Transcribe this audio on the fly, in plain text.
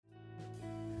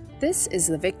This is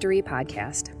the Victory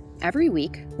Podcast. Every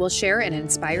week, we'll share an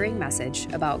inspiring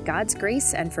message about God's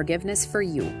grace and forgiveness for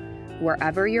you,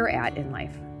 wherever you're at in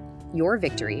life. Your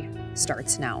victory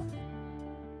starts now.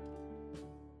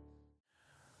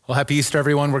 Well, happy Easter,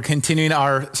 everyone. We're continuing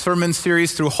our sermon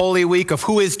series through Holy Week of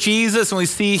who is Jesus, and we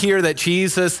see here that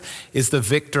Jesus is the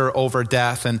victor over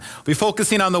death. And we're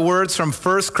focusing on the words from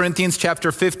 1 Corinthians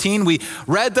chapter 15. We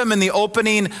read them in the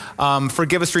opening,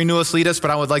 Forgive us, renew us, lead us, but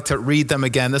I would like to read them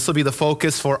again. This will be the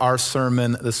focus for our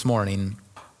sermon this morning.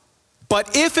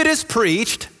 But if it is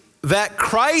preached that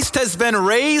Christ has been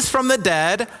raised from the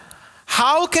dead,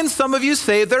 how can some of you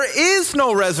say there is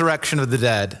no resurrection of the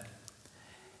dead?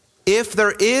 If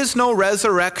there is no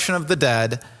resurrection of the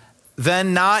dead,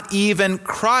 then not even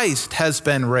Christ has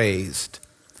been raised.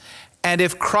 And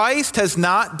if Christ has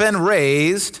not been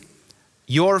raised,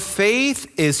 your faith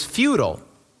is futile.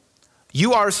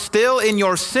 You are still in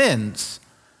your sins.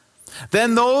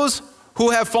 Then those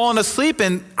who have fallen asleep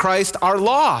in Christ are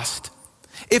lost.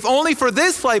 If only for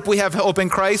this life we have hope in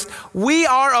Christ, we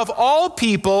are of all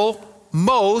people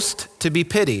most to be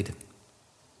pitied.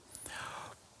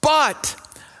 But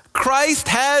Christ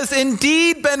has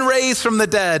indeed been raised from the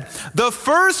dead, the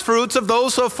first fruits of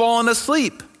those who have fallen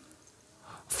asleep.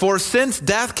 For since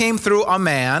death came through a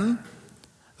man,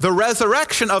 the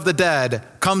resurrection of the dead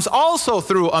comes also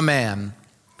through a man.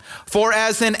 For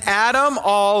as in Adam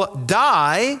all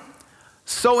die,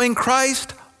 so in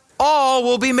Christ all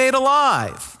will be made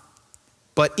alive.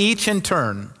 But each in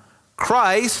turn,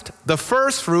 Christ, the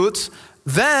first fruits,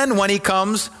 then when he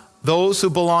comes, those who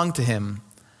belong to him.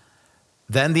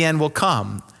 Then the end will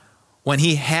come when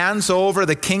he hands over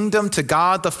the kingdom to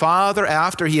God the Father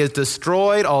after he has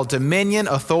destroyed all dominion,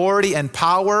 authority, and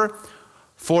power,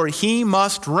 for he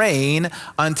must reign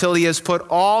until he has put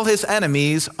all his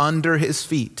enemies under his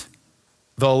feet.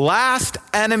 The last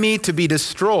enemy to be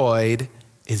destroyed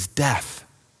is death.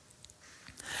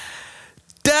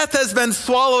 Death has been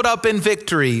swallowed up in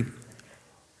victory.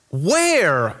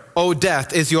 Where, O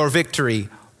death, is your victory?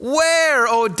 Where,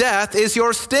 O death, is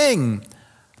your sting?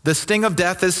 The sting of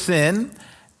death is sin,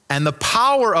 and the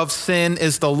power of sin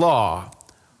is the law.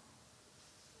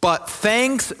 But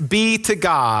thanks be to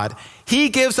God, he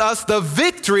gives us the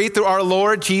victory through our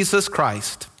Lord Jesus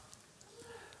Christ.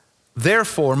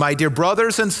 Therefore, my dear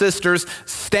brothers and sisters,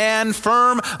 stand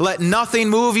firm, let nothing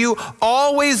move you.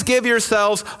 Always give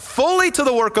yourselves fully to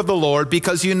the work of the Lord,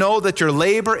 because you know that your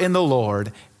labor in the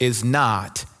Lord is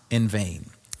not in vain.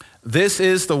 This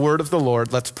is the word of the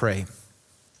Lord. Let's pray.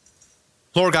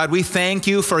 Lord God, we thank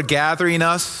you for gathering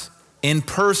us in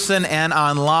person and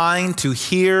online to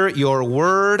hear your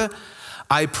word.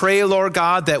 I pray, Lord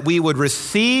God, that we would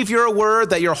receive your word,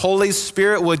 that your Holy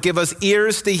Spirit would give us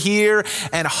ears to hear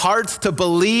and hearts to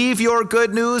believe your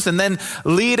good news, and then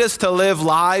lead us to live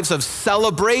lives of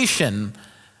celebration.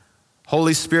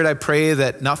 Holy Spirit, I pray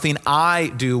that nothing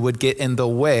I do would get in the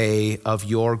way of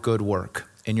your good work.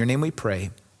 In your name we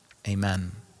pray,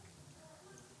 amen.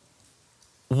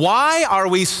 Why are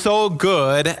we so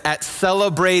good at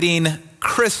celebrating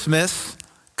Christmas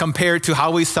compared to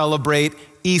how we celebrate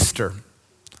Easter?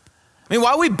 I mean,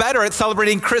 why are we better at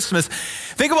celebrating Christmas?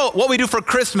 Think about what we do for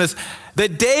Christmas. The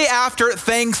day after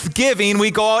Thanksgiving,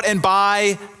 we go out and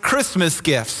buy Christmas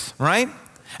gifts, right?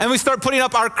 And we start putting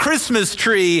up our Christmas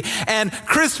tree and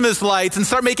Christmas lights and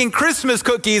start making Christmas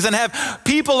cookies and have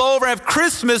people over, have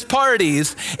Christmas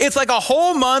parties. It's like a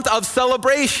whole month of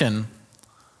celebration.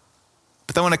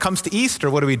 But then when it comes to Easter,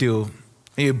 what do?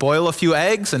 Maybe boil a few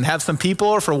eggs and have some people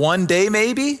over for one day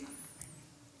maybe?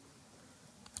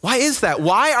 Why is that?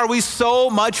 Why are we so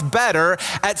much better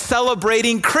at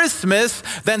celebrating Christmas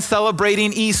than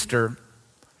celebrating Easter?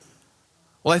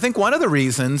 Well, I think one of the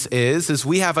reasons is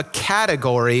we have a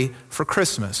category for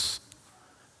Christmas.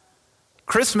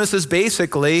 Christmas is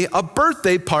basically a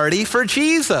birthday party for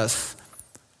Jesus.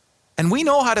 And we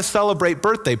know how to celebrate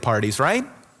birthday parties, right?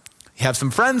 You have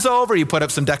some friends over, you put up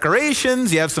some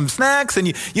decorations, you have some snacks, and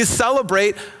you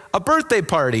celebrate a birthday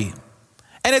party.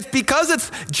 And it's because it's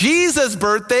Jesus'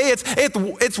 birthday,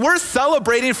 it's worth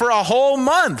celebrating for a whole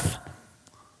month.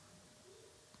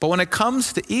 But when it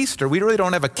comes to Easter, we really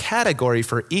don't have a category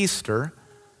for Easter.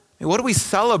 I mean, what are we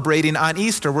celebrating on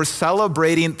Easter? We're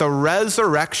celebrating the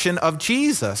resurrection of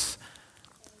Jesus.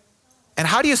 And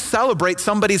how do you celebrate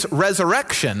somebody's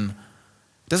resurrection?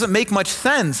 It doesn't make much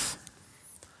sense.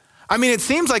 I mean, it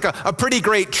seems like a pretty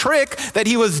great trick that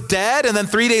he was dead and then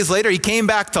 3 days later he came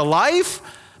back to life.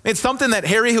 It's something that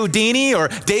Harry Houdini or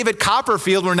David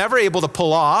Copperfield were never able to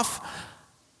pull off.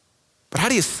 But how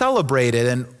do you celebrate it,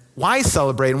 and why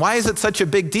celebrate, and why is it such a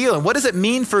big deal, and what does it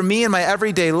mean for me in my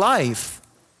everyday life?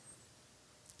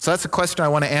 So that's a question I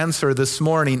want to answer this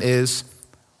morning is,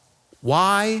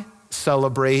 why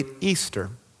celebrate Easter?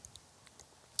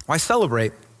 Why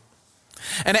celebrate?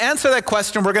 And to answer that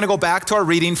question, we're going to go back to our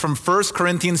reading from 1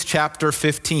 Corinthians chapter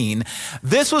 15.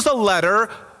 This was a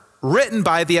letter written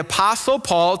by the Apostle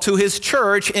Paul to his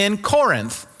church in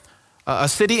Corinth, a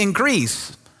city in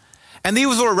Greece. And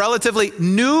these were relatively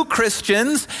new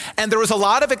Christians, and there was a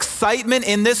lot of excitement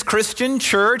in this Christian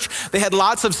church. They had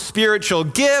lots of spiritual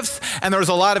gifts, and there was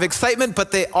a lot of excitement,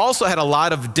 but they also had a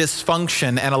lot of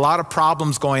dysfunction and a lot of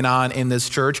problems going on in this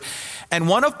church. And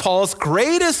one of Paul's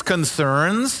greatest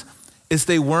concerns is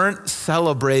they weren't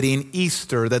celebrating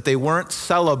Easter, that they weren't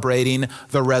celebrating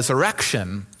the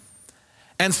resurrection.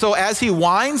 And so as he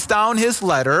winds down his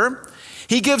letter,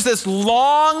 he gives this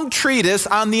long treatise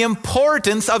on the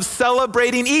importance of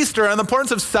celebrating Easter and the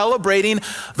importance of celebrating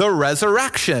the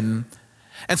resurrection.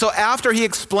 And so after he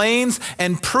explains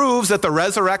and proves that the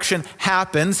resurrection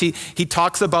happens, he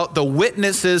talks about the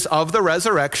witnesses of the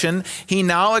resurrection. He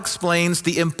now explains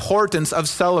the importance of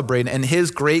celebrating and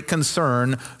his great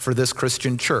concern for this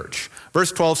Christian church.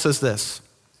 Verse 12 says this,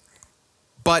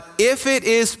 "But if it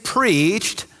is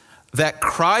preached that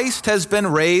Christ has been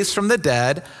raised from the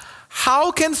dead,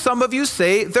 how can some of you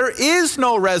say there is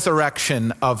no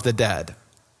resurrection of the dead?"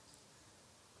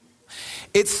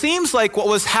 It seems like what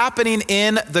was happening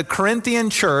in the Corinthian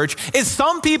church is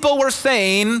some people were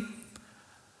saying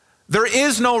there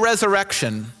is no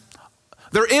resurrection.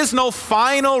 There is no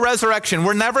final resurrection.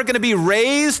 We're never going to be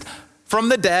raised from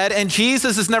the dead, and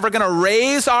Jesus is never going to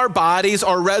raise our bodies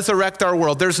or resurrect our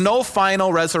world. There's no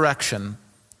final resurrection.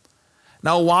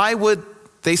 Now, why would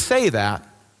they say that?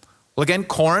 Well, again,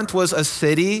 Corinth was a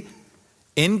city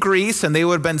in Greece, and they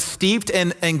would have been steeped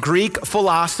in Greek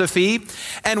philosophy.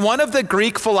 And one of the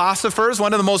Greek philosophers,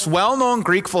 one of the most well-known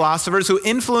Greek philosophers who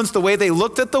influenced the way they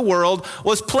looked at the world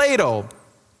was Plato.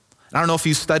 I don't know if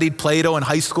you studied Plato in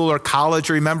high school or college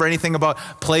or remember anything about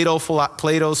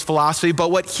Plato's philosophy, but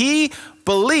what he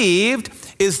believed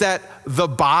is that the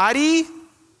body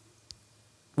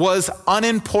was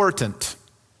unimportant.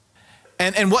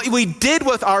 And what we did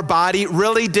with our body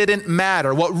really didn't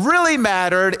matter. What really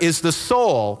mattered is the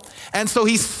soul. And so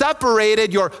he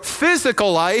separated your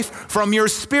physical life from your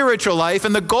spiritual life.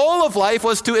 And the goal of life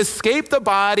was to escape the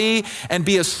body and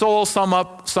be a soul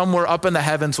somewhere up in the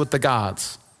heavens with the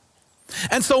gods.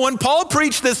 And so when Paul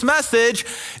preached this message,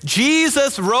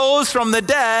 Jesus rose from the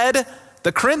dead,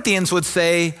 the Corinthians would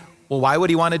say, well, why would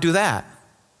he want to do that?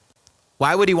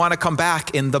 Why would he want to come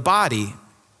back in the body?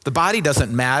 The body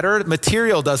doesn't matter.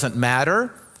 Material doesn't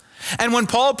matter. And when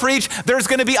Paul preached, there's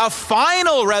going to be a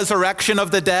final resurrection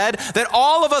of the dead, that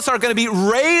all of us are going to be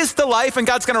raised to life and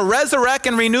God's going to resurrect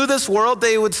and renew this world,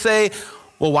 they would say,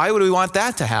 well, why would we want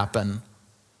that to happen?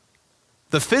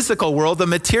 The physical world, the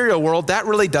material world, that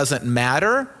really doesn't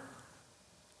matter.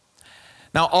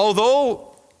 Now,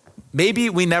 although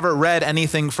maybe we never read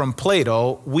anything from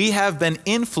Plato, we have been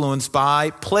influenced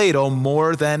by Plato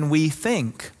more than we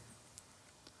think.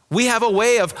 We have a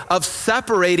way of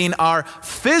separating our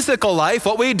physical life,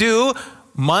 what we do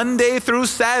Monday through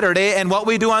Saturday, and what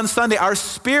we do on Sunday, our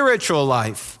spiritual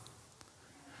life.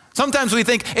 Sometimes we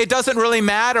think it doesn't really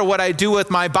matter what I do with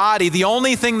my body. The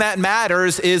only thing that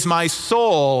matters is my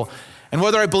soul and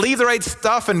whether I believe the right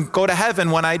stuff and go to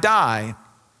heaven when I die.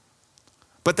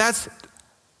 But that's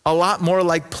a lot more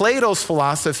like Plato's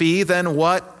philosophy than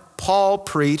what Paul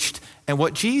preached and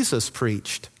what Jesus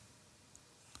preached.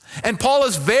 And Paul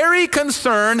is very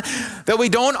concerned that we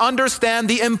don't understand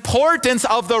the importance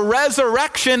of the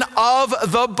resurrection of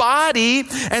the body.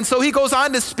 And so he goes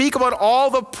on to speak about all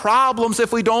the problems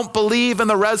if we don't believe in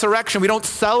the resurrection. We don't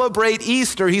celebrate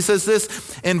Easter. He says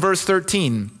this in verse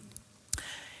 13.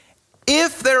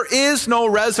 If there is no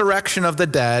resurrection of the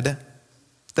dead,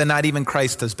 then not even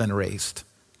Christ has been raised.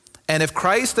 And if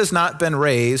Christ has not been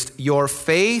raised, your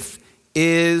faith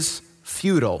is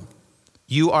futile.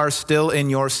 You are still in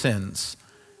your sins.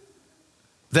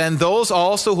 Then those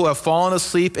also who have fallen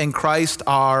asleep in Christ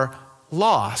are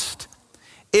lost.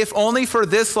 If only for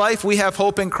this life we have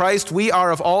hope in Christ, we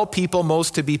are of all people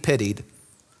most to be pitied.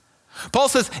 Paul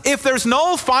says, if there's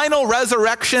no final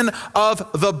resurrection of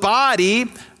the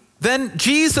body, then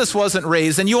Jesus wasn't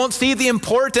raised, and you won't see the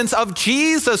importance of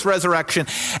Jesus' resurrection.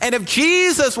 And if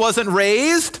Jesus wasn't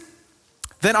raised,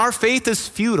 then our faith is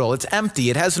futile. It's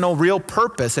empty. It has no real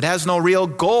purpose. It has no real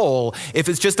goal if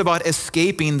it's just about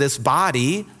escaping this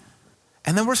body.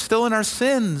 And then we're still in our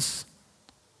sins.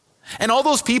 And all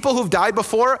those people who've died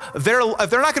before, if they're not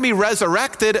going to be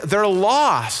resurrected, they're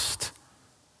lost.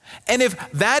 And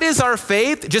if that is our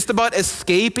faith, just about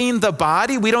escaping the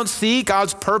body, we don't see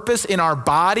God's purpose in our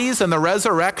bodies and the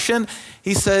resurrection,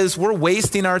 he says we're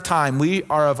wasting our time. We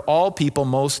are of all people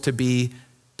most to be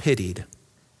pitied.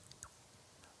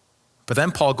 But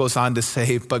then Paul goes on to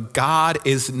say, but God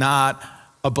is not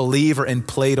a believer in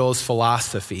Plato's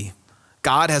philosophy.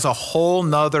 God has a whole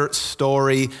nother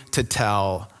story to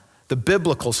tell, the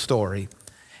biblical story.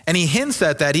 And he hints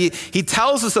at that. He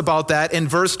tells us about that in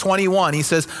verse 21. He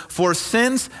says, for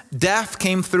since death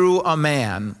came through a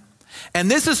man. And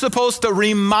this is supposed to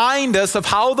remind us of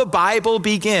how the Bible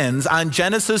begins on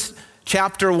Genesis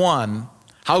chapter 1,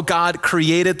 how God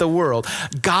created the world.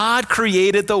 God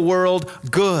created the world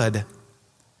good.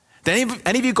 Did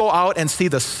any of you go out and see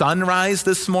the sunrise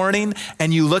this morning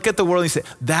and you look at the world and you say,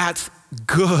 that's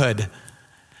good.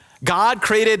 God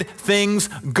created things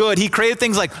good. He created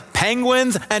things like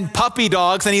penguins and puppy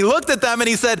dogs, and he looked at them and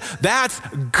he said, that's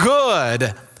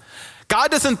good. God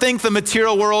doesn't think the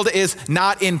material world is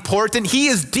not important. He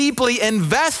is deeply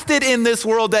invested in this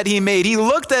world that he made. He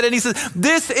looked at it and he said,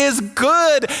 this is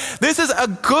good. This is a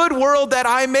good world that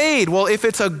I made. Well, if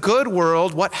it's a good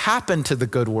world, what happened to the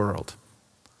good world?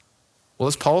 Well,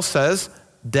 as Paul says,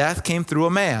 death came through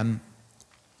a man.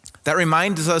 That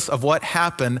reminds us of what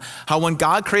happened, how when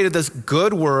God created this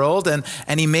good world and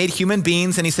he made human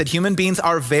beings and he said human beings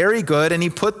are very good and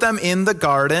he put them in the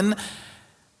garden.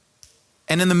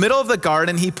 And in the middle of the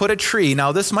garden, he put a tree.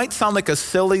 Now, this might sound like a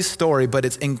silly story, but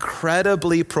it's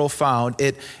incredibly profound.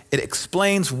 It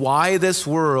explains why this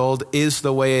world is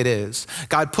the way it is.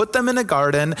 God put them in a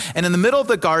garden, and in the middle of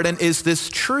the garden is this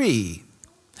tree.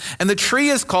 And the tree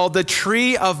is called the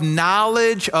tree of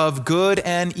knowledge of good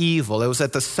and evil. It was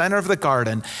at the center of the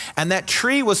garden. And that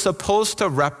tree was supposed to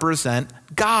represent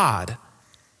God.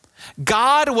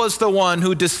 God was the one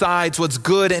who decides what's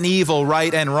good and evil,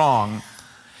 right and wrong.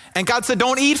 And God said,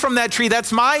 don't eat from that tree.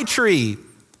 That's my tree.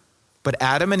 But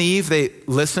Adam and Eve, they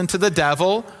listened to the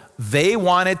devil. They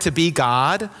wanted to be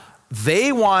God.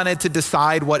 They wanted to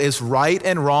decide what is right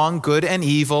and wrong, good and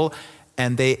evil.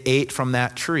 And they ate from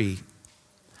that tree.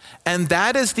 And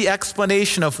that is the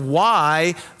explanation of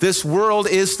why this world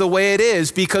is the way it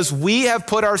is, because we have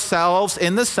put ourselves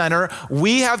in the center.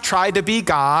 We have tried to be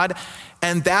God,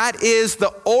 and that is the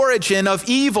origin of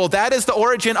evil. That is the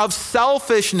origin of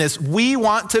selfishness. We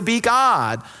want to be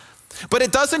God. But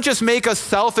it doesn't just make us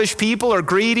selfish people or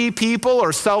greedy people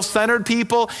or self-centered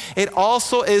people. It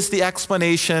also is the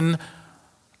explanation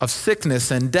of sickness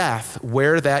and death,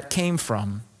 where that came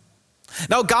from.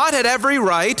 Now, God had every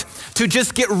right to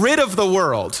just get rid of the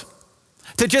world,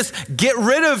 to just get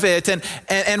rid of it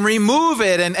and remove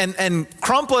it and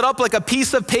crumple it up like a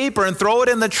piece of paper and throw it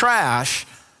in the trash.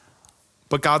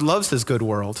 But God loves his good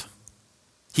world.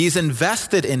 He's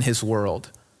invested in his world.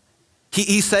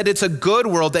 He said it's a good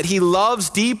world that he loves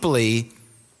deeply,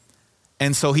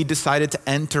 and so he decided to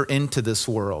enter into this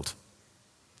world.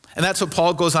 And that's what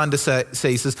Paul goes on to say.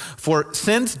 He says, for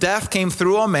since death came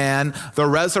through a man, the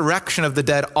resurrection of the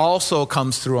dead also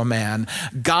comes through a man.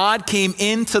 God came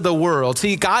into the world.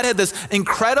 See, God had this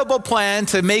incredible plan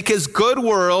to make his good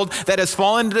world that has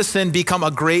fallen into sin become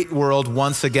a great world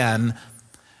once again.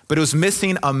 But it was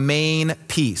missing a main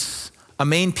piece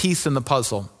in the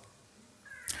puzzle.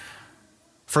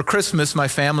 For Christmas, my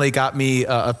family got me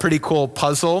a pretty cool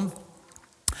puzzle.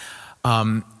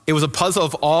 It was a puzzle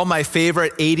of all my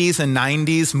favorite 80s and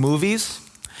 90s movies.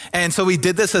 And so we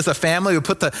did this as a family. We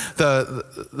put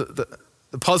the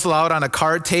puzzle out on a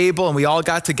card table and we all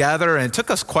got together, and it took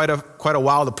us quite a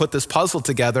while to put this puzzle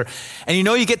together. And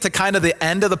you get to kind of the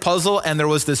end of the puzzle and there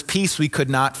was this piece we could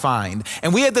not find.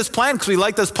 And we had this plan because we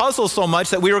liked this puzzle so much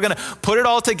that we were going to put it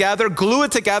all together, glue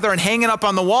it together and hang it up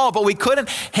on the wall, but we couldn't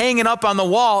hang it up on the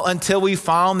wall until we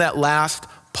found that last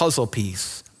puzzle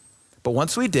piece. But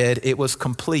once we did, it was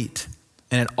complete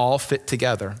and it all fit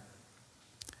together.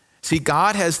 See,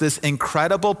 God has this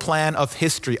incredible plan of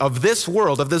history, of this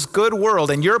world, of this good world,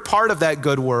 and you're part of that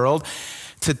good world,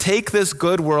 to take this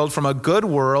good world from a good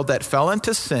world that fell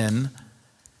into sin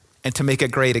and to make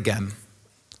it great again,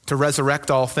 to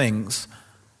resurrect all things.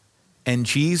 And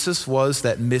Jesus was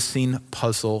that missing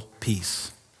puzzle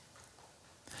piece.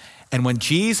 And when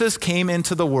Jesus came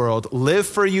into the world, lived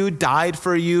for you, died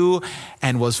for you,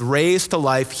 and was raised to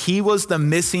life, he was the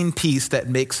missing piece that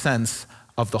makes sense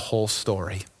of the whole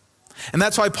story. And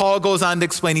that's why Paul goes on to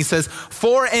explain. He says,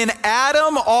 for in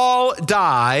Adam all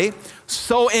die,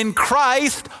 so in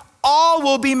Christ all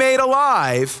will be made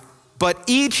alive, but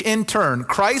each in turn.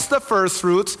 Christ the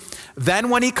firstfruits, then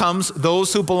when he comes,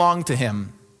 those who belong to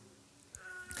him.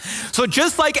 So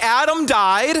just like Adam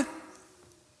died,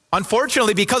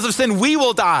 unfortunately, because of sin, we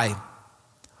will die.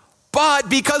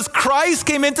 But because Christ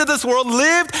came into this world,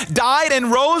 lived, died,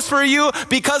 and rose for you,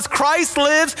 because Christ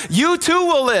lives, you too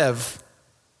will live.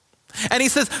 And he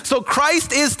says, so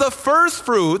Christ is the first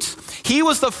fruits. He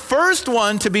was the first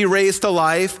one to be raised to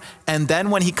life. And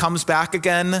then when he comes back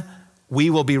again,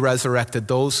 we will be resurrected,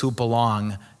 those who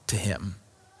belong to him.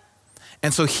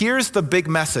 And so here's the big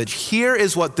message. Here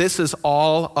is what this is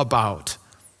all about.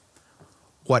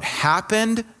 What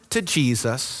happened to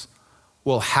Jesus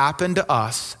will happen to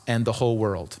us and the whole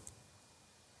world.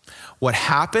 What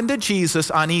happened to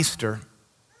Jesus on Easter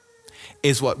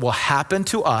is what will happen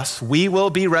to us. We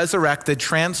will be resurrected,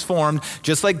 transformed,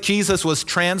 just like Jesus was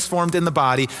transformed in the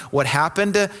body. What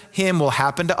happened to him will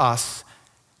happen to us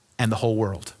and the whole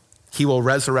world. He will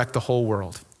resurrect the whole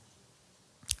world.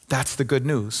 That's the good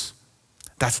news.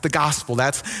 That's the gospel.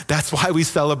 That's why we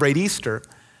celebrate Easter.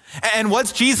 And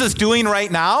what's Jesus doing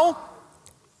right now?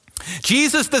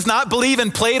 Jesus does not believe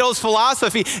in Plato's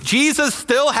philosophy. Jesus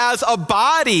still has a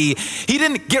body. He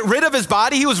didn't get rid of his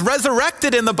body. He was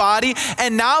resurrected in the body,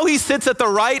 and now he sits at the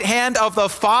right hand of the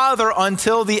Father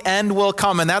until the end will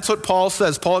come. And that's what Paul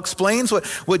says. Paul explains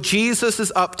what Jesus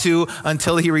is up to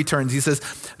until he returns. He says,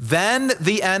 then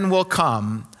the end will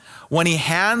come when he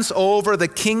hands over the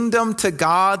kingdom to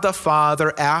God the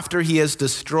Father after he has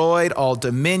destroyed all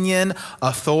dominion,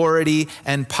 authority,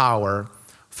 and power.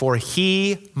 For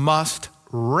he must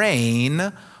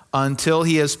reign until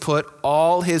he has put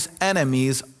all his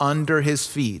enemies under his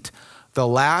feet. The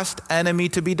last enemy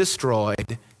to be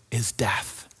destroyed is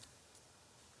death.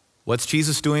 What's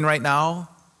Jesus doing right now?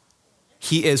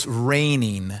 He is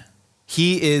reigning.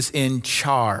 He is in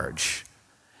charge.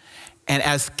 And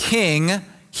as king,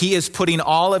 he is putting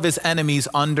all of his enemies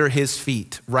under his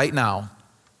feet right now.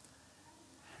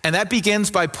 And that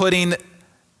begins by putting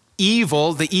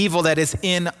evil, the evil that is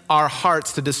in our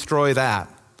hearts, to destroy that.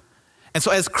 And so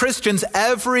as Christians,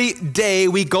 every day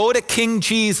we go to King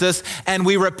Jesus and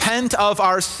we repent of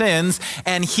our sins,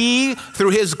 and he,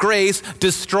 through his grace,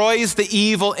 destroys the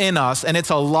evil in us. And it's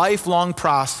a lifelong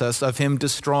process of him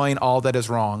destroying all that is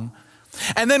wrong.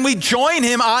 And then we join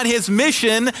him on his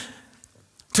mission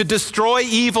to destroy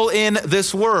evil in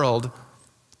this world.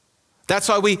 That's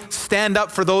why we stand up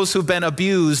for those who've been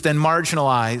abused and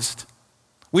marginalized.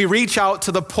 We reach out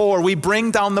to the poor. We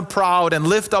bring down the proud and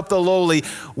lift up the lowly.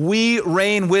 We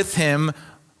reign with him,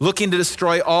 looking to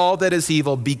destroy all that is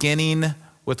evil, beginning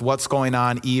with what's going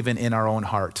on even in our own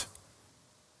heart,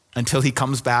 until he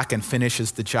comes back and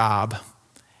finishes the job.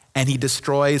 And he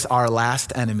destroys our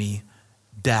last enemy,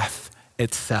 death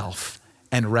itself,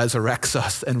 and resurrects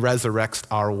us and resurrects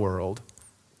our world.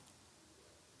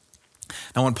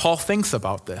 Now, when Paul thinks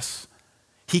about this,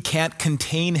 he can't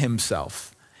contain himself.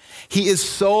 He is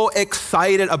so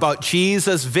excited about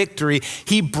Jesus' victory,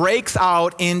 he breaks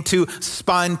out into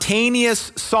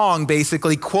spontaneous song,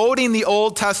 basically, quoting the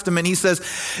Old Testament. He says,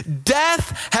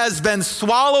 death has been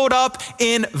swallowed up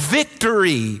in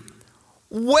victory.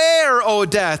 Where, O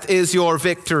death, is your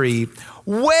victory?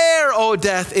 Where, O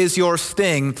death, is your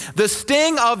sting? The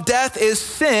sting of death is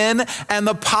sin, and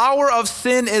the power of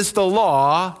sin is the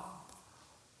law.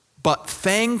 But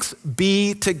thanks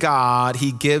be to God,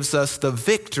 he gives us the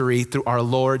victory through our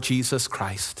Lord Jesus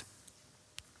Christ.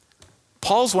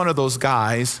 Paul's one of those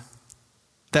guys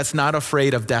that's not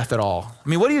afraid of death at all. I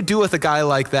mean, what do you do with a guy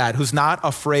like that who's not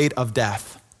afraid of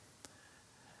death?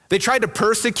 They tried to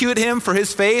persecute him for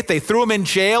his faith. They threw him in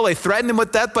jail. They threatened him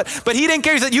with death, but he didn't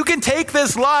care. He said, you can take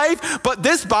this life, but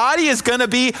this body is going to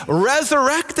be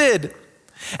resurrected.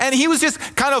 And he was just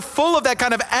kind of full of that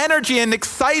kind of energy and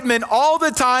excitement all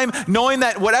the time, knowing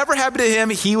that whatever happened to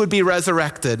him, he would be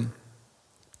resurrected.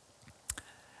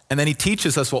 And then he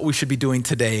teaches us what we should be doing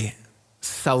today,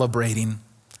 celebrating.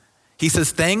 He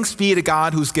says, thanks be to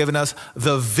God who's given us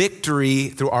the victory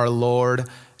through our Lord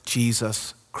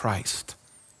Jesus Christ.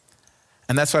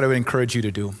 And that's what I would encourage you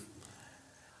to do.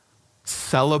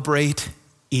 Celebrate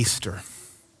Easter.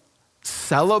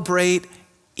 Celebrate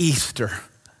Easter.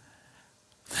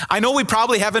 I know we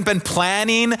probably haven't been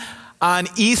planning on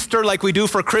Easter like we do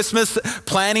for Christmas,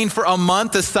 planning for a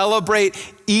month to celebrate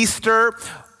Easter,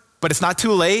 but it's not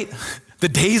too late. The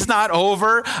day's not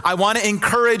over. I want to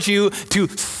encourage you to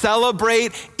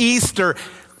celebrate Easter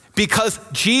because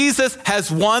Jesus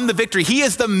has won the victory. He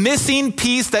is the missing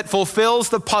piece that fulfills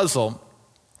the puzzle.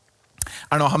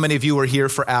 I don't know how many of you were here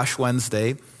for Ash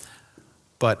Wednesday,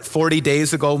 but 40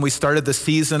 days ago when we started the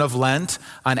season of Lent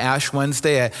on Ash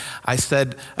Wednesday, I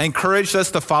said, I encouraged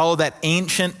us to follow that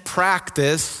ancient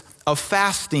practice of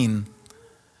fasting,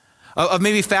 of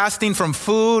maybe fasting from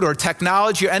food or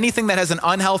technology or anything that has an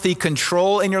unhealthy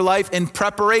control in your life in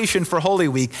preparation for Holy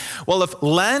Week. Well, if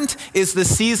Lent is the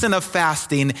season of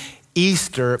fasting,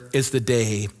 Easter is the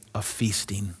day of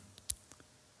feasting.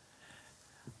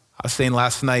 I was saying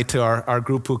last night to our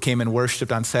group who came and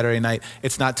worshiped on Saturday night,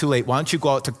 it's not too late. Why don't you go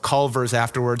out to Culver's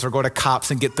afterwards or go to Kopp's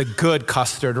and get the good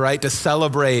custard, right, to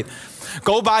celebrate.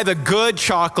 Go buy the good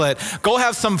chocolate. Go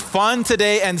have some fun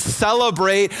today and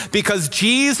celebrate because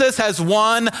Jesus has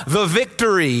won the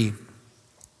victory.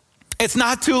 It's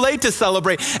not too late to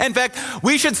celebrate. In fact,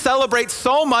 we should celebrate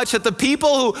so much that the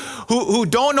people who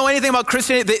don't know anything about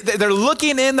Christianity, they're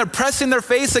looking in, they're pressing their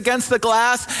face against the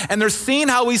glass, and they're seeing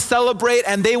how we celebrate,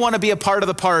 and they want to be a part of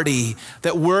the party,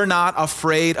 that we're not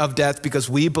afraid of death because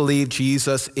we believe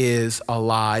Jesus is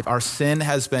alive. Our sin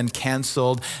has been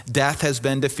canceled, death has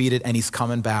been defeated, and he's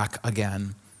coming back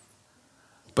again.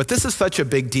 But this is such a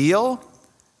big deal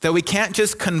that we can't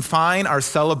just confine our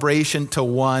celebration to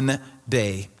one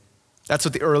day. That's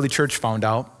what the early church found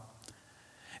out.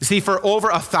 You see, for over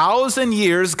 1,000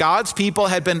 years, God's people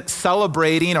had been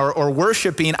celebrating or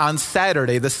worshiping on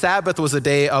Saturday. The Sabbath was a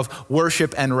day of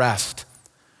worship and rest.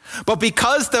 But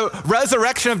because the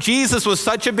resurrection of Jesus was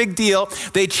such a big deal,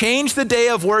 they changed the day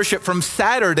of worship from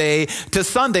Saturday to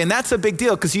Sunday. And that's a big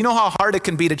deal because you know how hard it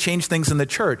can be to change things in the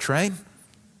church, right?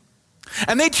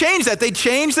 And they changed that. They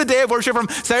changed the day of worship from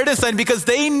Saturday to Sunday because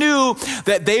they knew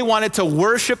that they wanted to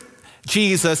worship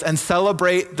Jesus and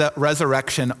celebrate the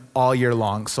resurrection all year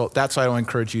long. So that's what I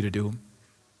encourage you to do.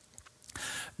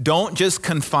 Don't just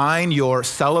confine your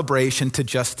celebration to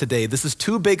just today. This is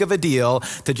too big of a deal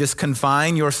to just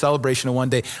confine your celebration to one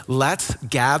day. Let's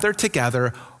gather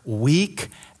together week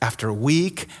after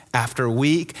week after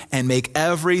week and make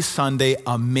every Sunday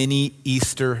a mini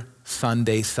Easter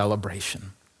Sunday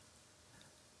celebration.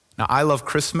 Now, I love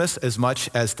Christmas as much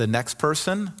as the next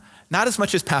person. Not as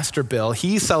much as Pastor Bill.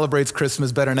 He celebrates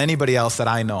Christmas better than anybody else that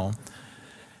I know.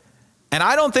 And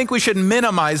I don't think we should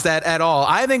minimize that at all.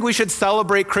 I think we should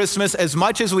celebrate Christmas as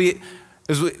much as we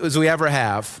ever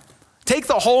have. Take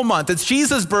the whole month. It's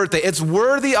Jesus' birthday. It's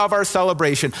worthy of our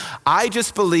celebration. I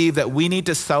just believe that we need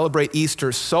to celebrate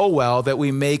Easter so well that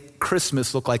we make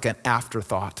Christmas look like an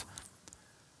afterthought.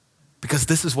 Because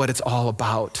this is what it's all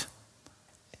about.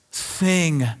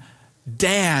 Sing,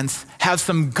 dance, have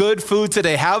some good food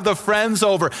today, have the friends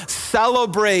over,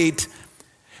 celebrate.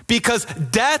 Because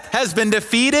death has been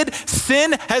defeated,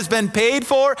 sin has been paid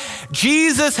for,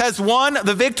 Jesus has won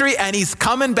the victory, and he's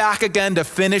coming back again to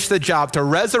finish the job, to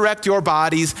resurrect your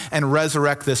bodies and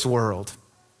resurrect this world.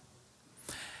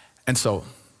 And so,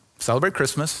 celebrate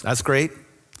Christmas, that's great,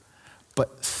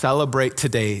 but celebrate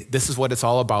today. This is what it's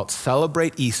all about.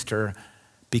 Celebrate Easter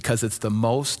because it's the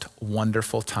most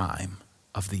wonderful time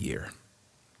of the year.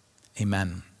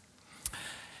 Amen.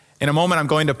 In a moment, I'm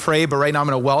going to pray, but right now I'm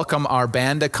going to welcome our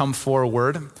band to come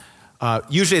forward.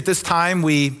 Usually at this time,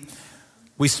 we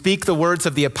speak the words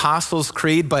of the Apostles'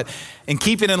 Creed, but in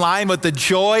keeping in line with the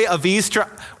joy of Easter,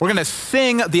 we're going to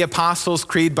sing the Apostles'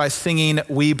 Creed by singing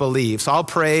We Believe. So I'll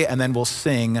pray, and then we'll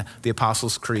sing the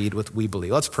Apostles' Creed with We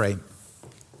Believe. Let's pray.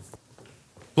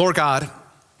 Lord God,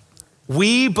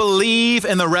 we believe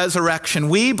in the resurrection.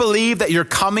 We believe that you're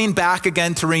coming back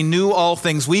again to renew all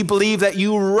things. We believe that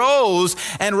you rose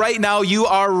and right now you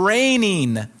are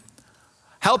reigning.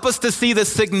 Help us to see the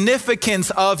significance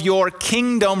of your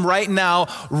kingdom right now.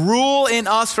 Rule in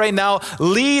us right now.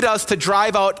 Lead us to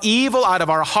drive out evil out of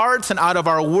our hearts and out of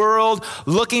our world.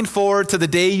 Looking forward to the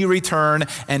day you return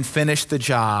and finish the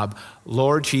job.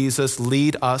 Lord Jesus,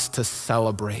 lead us to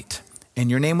celebrate. In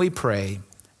your name we pray.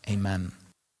 Amen.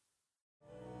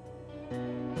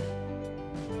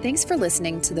 Thanks for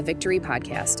listening to the Victory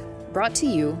Podcast, brought to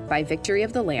you by Victory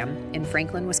of the Lamb in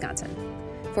Franklin, Wisconsin.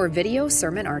 For video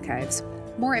sermon archives,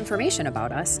 more information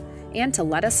about us, and to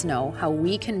let us know how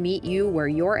we can meet you where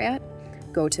you're at,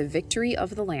 go to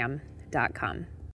victoryofthelamb.com.